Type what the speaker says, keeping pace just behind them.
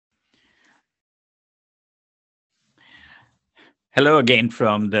Hello again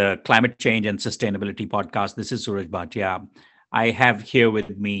from the Climate Change and Sustainability Podcast. This is Suraj Bhatia. I have here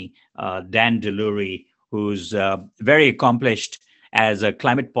with me Dan Delurey, who's very accomplished as a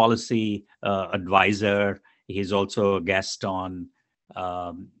climate policy advisor. He's also a guest on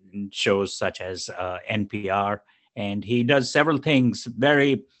um, shows such as NPR, and he does several things,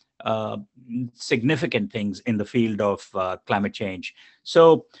 very uh, significant things in the field of climate change.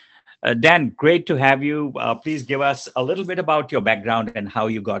 So, Dan, great to have you. Please give us a little bit about your background and how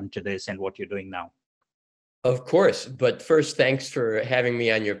you got into this and what you're doing now. Of course. But first, thanks for having me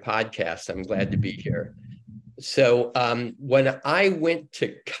on your podcast. I'm glad to be here. When I went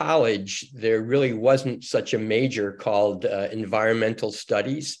to college, there really wasn't such a major called environmental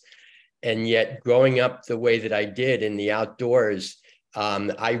studies. And yet, growing up the way that I did in the outdoors,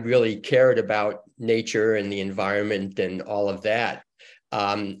 I really cared about nature and the environment and all of that.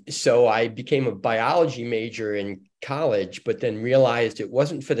 So I became a biology major in college, but then realized it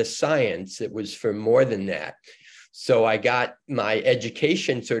wasn't for the science, it was for more than that. So I got my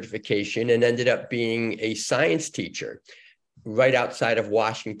education certification and ended up being a science teacher right outside of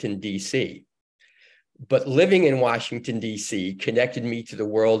Washington, D.C. But living in Washington, D.C. connected me to the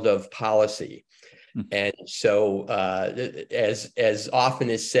world of policy. And so, as often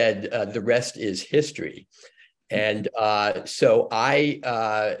is said, the rest is history. And I've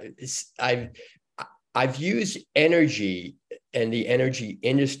used energy and the energy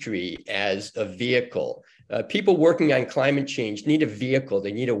industry as a vehicle. People working on climate change need a vehicle.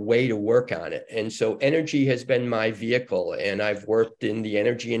 They need a way to work on it. And so energy has been my vehicle. And I've worked in the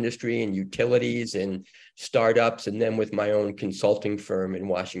energy industry and utilities and startups, and then with my own consulting firm in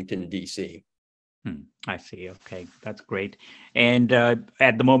Washington, D.C. I see. Okay, that's great. And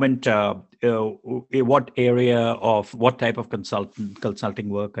at the moment, what type of consulting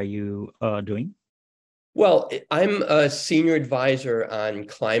work are you doing? Well, I'm a senior advisor on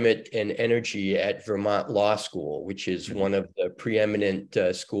climate and energy at Vermont Law School, which is one of the preeminent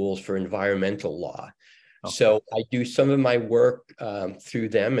schools for environmental law. Okay. So I do some of my work through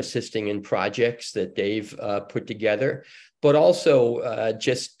them, assisting in projects that they've put together. But also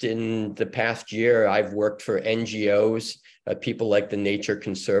just in the past year, I've worked for NGOs, people like the Nature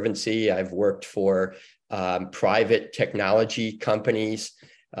Conservancy. I've worked for private technology companies.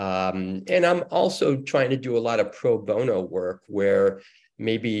 And I'm also trying to do a lot of pro bono work where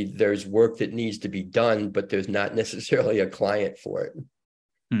maybe there's work that needs to be done, but there's not necessarily a client for it.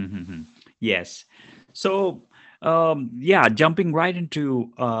 Mm-hmm. Yes. So, jumping right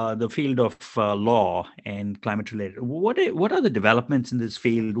into the field of law and climate related, what are the developments in this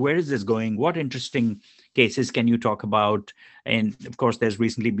field? Where is this going? What interesting cases can you talk about? And of course, there's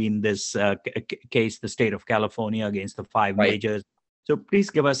recently been this case, the state of California against the five Right. majors. So please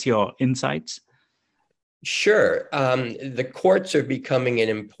give us your insights. Sure. The courts are becoming an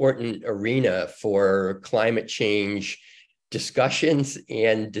important arena for climate change discussions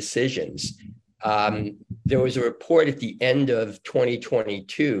and decisions. There was a report at the end of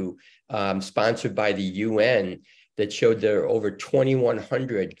 2022, sponsored by the UN, that showed there are over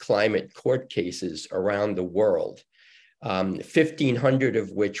 2,100 climate court cases around the world, 1,500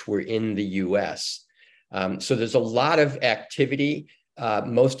 of which were in the US. So there's a lot of activity.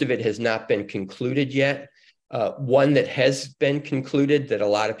 Most of it has not been concluded yet. One that has been concluded that a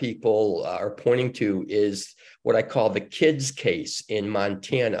lot of people are pointing to is what I call the kids case in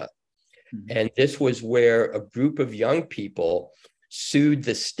Montana. Mm-hmm. And this was where a group of young people sued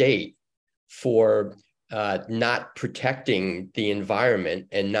the state for not protecting the environment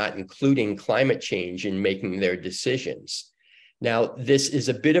and not including climate change in making their decisions. Now, this is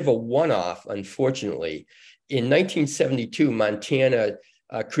a bit of a one-off, unfortunately. In 1972, Montana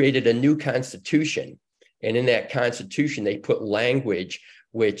created a new constitution. And in that constitution, they put language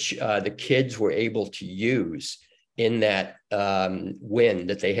which the kids were able to use in that win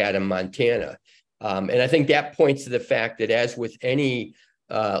that they had in Montana. And I think that points to the fact that, as with any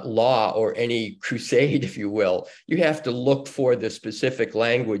law or any crusade, if you will, you have to look for the specific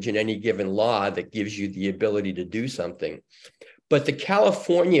language in any given law that gives you the ability to do something. But the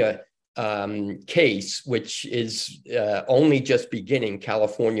California case, which is only just beginning,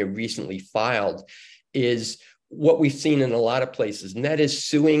 California recently filed, is what we've seen in a lot of places, and that is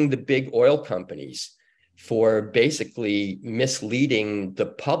suing the big oil companies for basically misleading the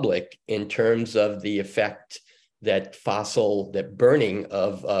public in terms of the effect that burning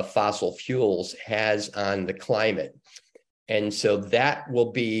of fossil fuels has on the climate. And so that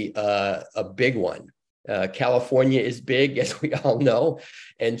will be a big one. California is big, as we all know.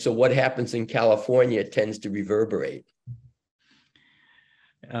 And so what happens in California tends to reverberate.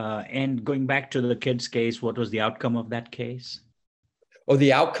 And going back to the kids case, what was the outcome of that case? Oh,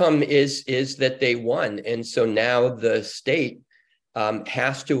 the outcome is that they won. And so now the state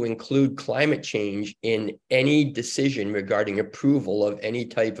has to include climate change in any decision regarding approval of any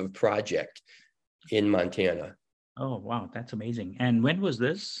type of project in Montana. Oh, wow, that's amazing. And when was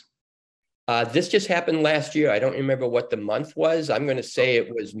this? This just happened last year. I don't remember what the month was. I'm going to say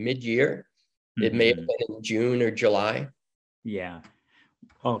it was mid-year. It may have Mhm. been in June or July. Yeah.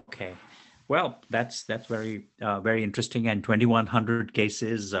 Okay. Well, that's very interesting. And 2,100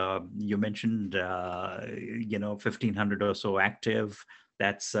 cases. You mentioned 1,500 or so active.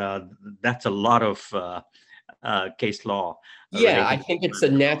 That's that's a lot of case law Yeah, I relating to think it's a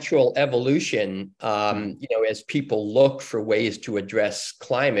climate law. natural evolution, Mhm. as people look for ways to address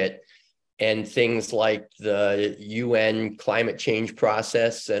climate and things like the UN climate change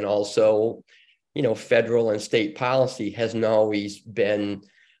process and also, federal and state policy hasn't always been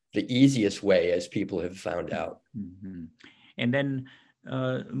the easiest way, as people have found out. Mhm. And then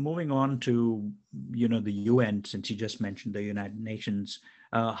moving on to the UN, since you just mentioned the United Nations,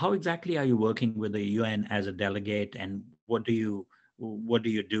 how exactly are you working with the UN as a delegate, and what do you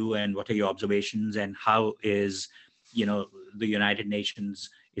do, and what are your observations, and how is the United Nations,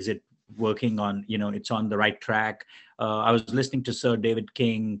 is it working on, it's on the right track? I was listening to Sir David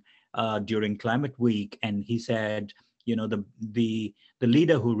King during Climate Week, and he said, the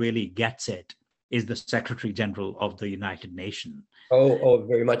leader who really gets it is the Secretary General of the United Nations. Oh,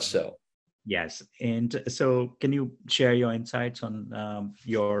 very much so. Yes, and so can you share your insights on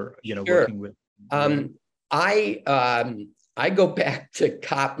your Sure. working with UN? Um, I go back to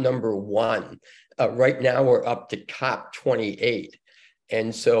COP number one. Right now we're up to COP 28.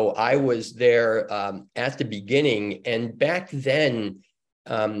 And so I was there at the beginning. And back then,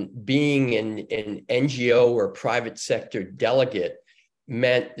 being an NGO or private sector delegate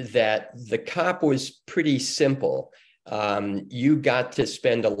meant that the COP was pretty simple. You got to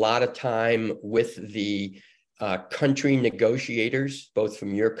spend a lot of time with the country negotiators, both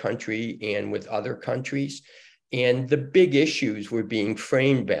from your country and with other countries. And the big issues were being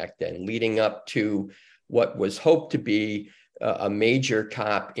framed back then, leading up to what was hoped to be a major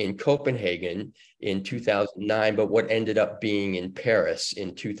COP in Copenhagen in 2009, but what ended up being in Paris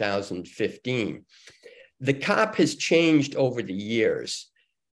in 2015. The COP has changed over the years.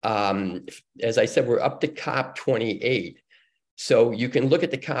 As I said, we're up to COP 28. So you can look at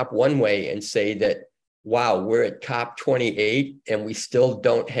the COP one way and say that, wow, we're at COP 28 and we still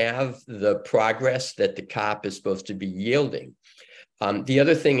don't have the progress that the COP is supposed to be yielding. The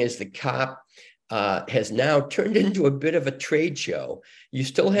other thing is the COP has now turned into a bit of a trade show. You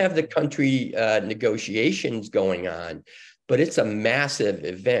still have the country negotiations going on, but it's a massive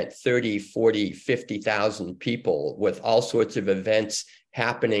event, 30, 40, 50,000 people with all sorts of events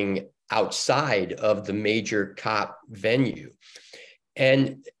happening outside of the major COP venue.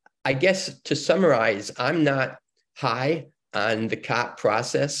 And I guess to summarize, I'm not high on the COP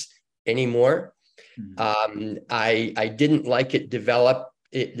process anymore. I didn't like it developing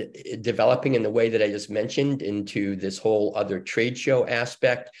in the way that I just mentioned into this whole other trade show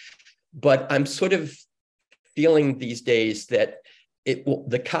aspect. But I'm sort of feeling these days that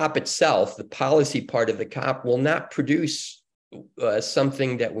the COP itself, the policy part of the COP, will not produce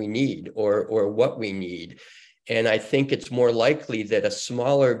something that we need or what we need. And I think it's more likely that a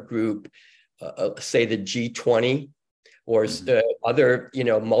smaller group, say the G20 or other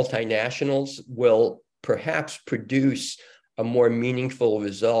multinationals, will perhaps produce a more meaningful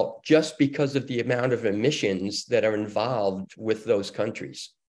result just because of the amount of emissions that are involved with those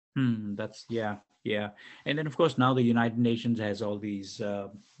countries. That's yeah. And then of course now the United Nations has all these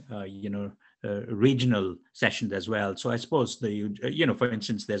regional sessions as well. So I suppose for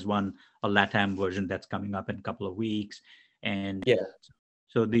instance, there's a LATAM version that's coming up in a couple of weeks, and Yeah.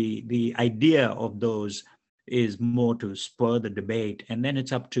 so the idea of those is more to spur the debate, and then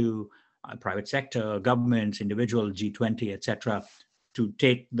it's up to private sector, governments, individual G20, etc., to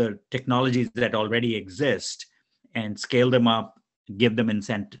take the technologies that already exist and scale them up, give them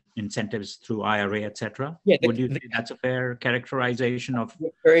incentives through IRA, etc. Yeah, Would you say that's a fair characterization of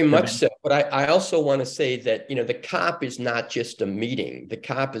very the much benefit? so. But I also want to say that, the COP is not just a meeting. The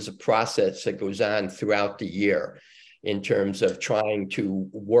COP is a process that goes on throughout the year in terms of trying to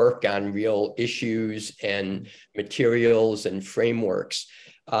work on real issues and materials and frameworks.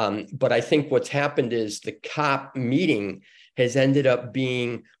 But I think what's happened is the COP meeting has ended up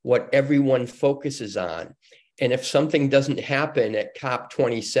being what everyone focuses on. And if something doesn't happen at COP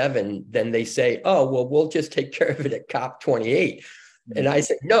 27, then they say, oh, well, we'll just take care of it at COP 28. And I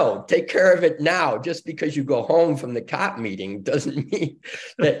say, no, take care of it now. Just because you go home from the COP meeting doesn't mean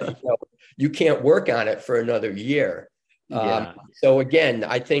that you can't work on it for another year. Yeah. So again,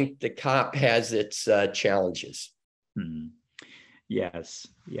 I think the COP has its challenges. Hmm. Yes.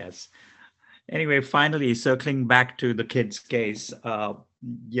 Yes. Anyway, finally, circling back to the kids' case, I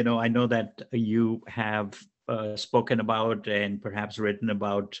know that you have spoken about and perhaps written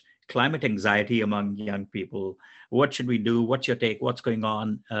about climate anxiety among young people. What should we do? What's your take? What's going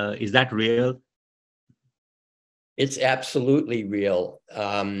on? Is that real? It's absolutely real.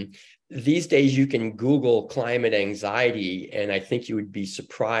 These days, you can Google climate anxiety, and I think you would be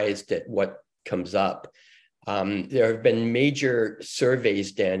surprised at what comes up. There have been major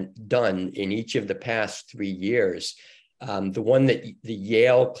surveys done in each of the past 3 years. The one that the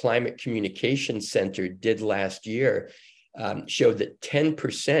Yale Climate Communication Center did last year showed that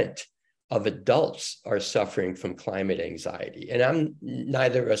 10% of adults are suffering from climate anxiety. And I'm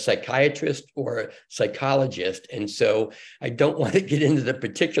neither a psychiatrist or a psychologist, and so I don't want to get into the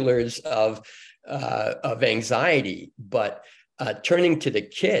particulars of anxiety, but turning to the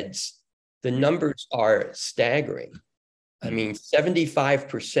kids, the numbers are staggering. I mean,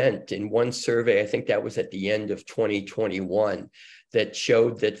 75% in one survey, I think that was at the end of 2021, that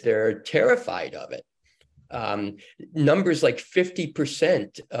showed that they're terrified of it. Numbers like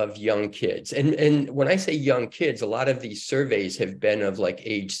 50% of young kids. And when I say young kids, a lot of these surveys have been of like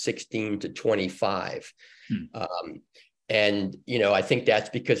age 16 to 25. And, I think that's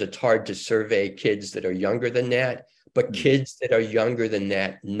because it's hard to survey kids that are younger than that. But kids that are younger than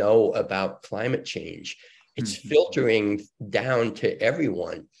that know about climate change. It's filtering down to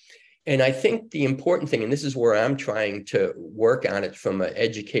everyone. And I think the important thing, and this is where I'm trying to work on it from an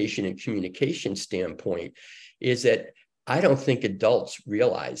education and communication standpoint, is that I don't think adults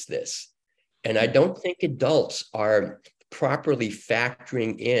realize this. And I don't think adults are properly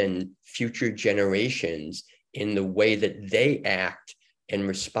factoring in future generations in the way that they act and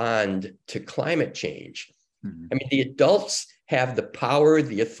respond to climate change. I mean, the adults have the power,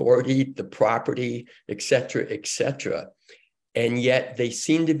 the authority, the property, et cetera, and yet they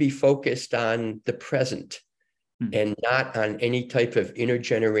seem to be focused on the present and not on any type of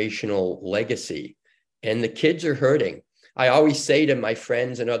intergenerational legacy. And the kids are hurting. I always say to my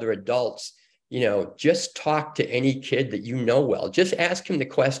friends and other adults, just talk to any kid that you know well. Just ask him the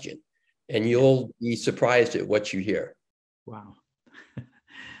question, and you'll be surprised at what you hear. Wow.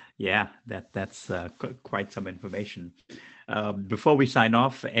 Yeah, that's quite some information. Before we sign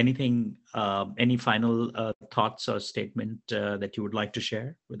off, any final thoughts or statement that you would like to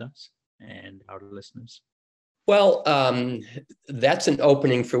share with us and our listeners? Well, that's an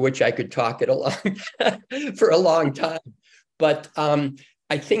opening for which I could talk for a long time. But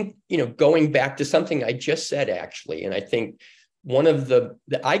I think, going back to something I just said, actually, and I think one of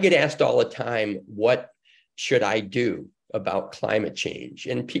I get asked all the time, what should I do about climate change?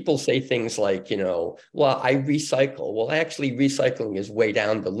 And people say things like, well, I recycle. Well, actually, recycling is way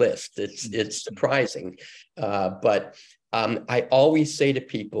down the list. It's surprising. But I always say to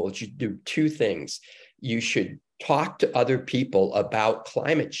people, you should do two things. You should talk to other people about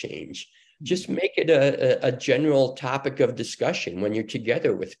climate change. Just make it a general topic of discussion when you're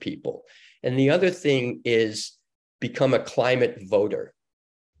together with people. And the other thing is become a climate voter.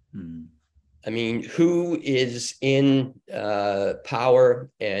 I mean, who is in power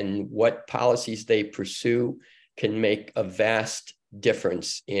and what policies they pursue can make a vast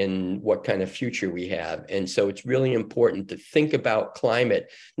difference in what kind of future we have. And so it's really important to think about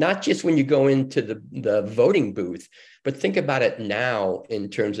climate, not just when you go into the voting booth, but think about it now in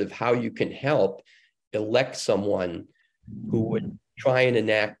terms of how you can help elect someone who would try and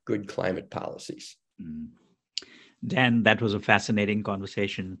enact good climate policies. Dan, that was a fascinating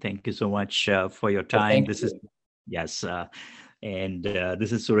conversation. Thank you so much for your time. This is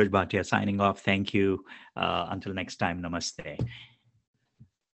Suraj Bhatia signing off. Thank you. Until next time, namaste.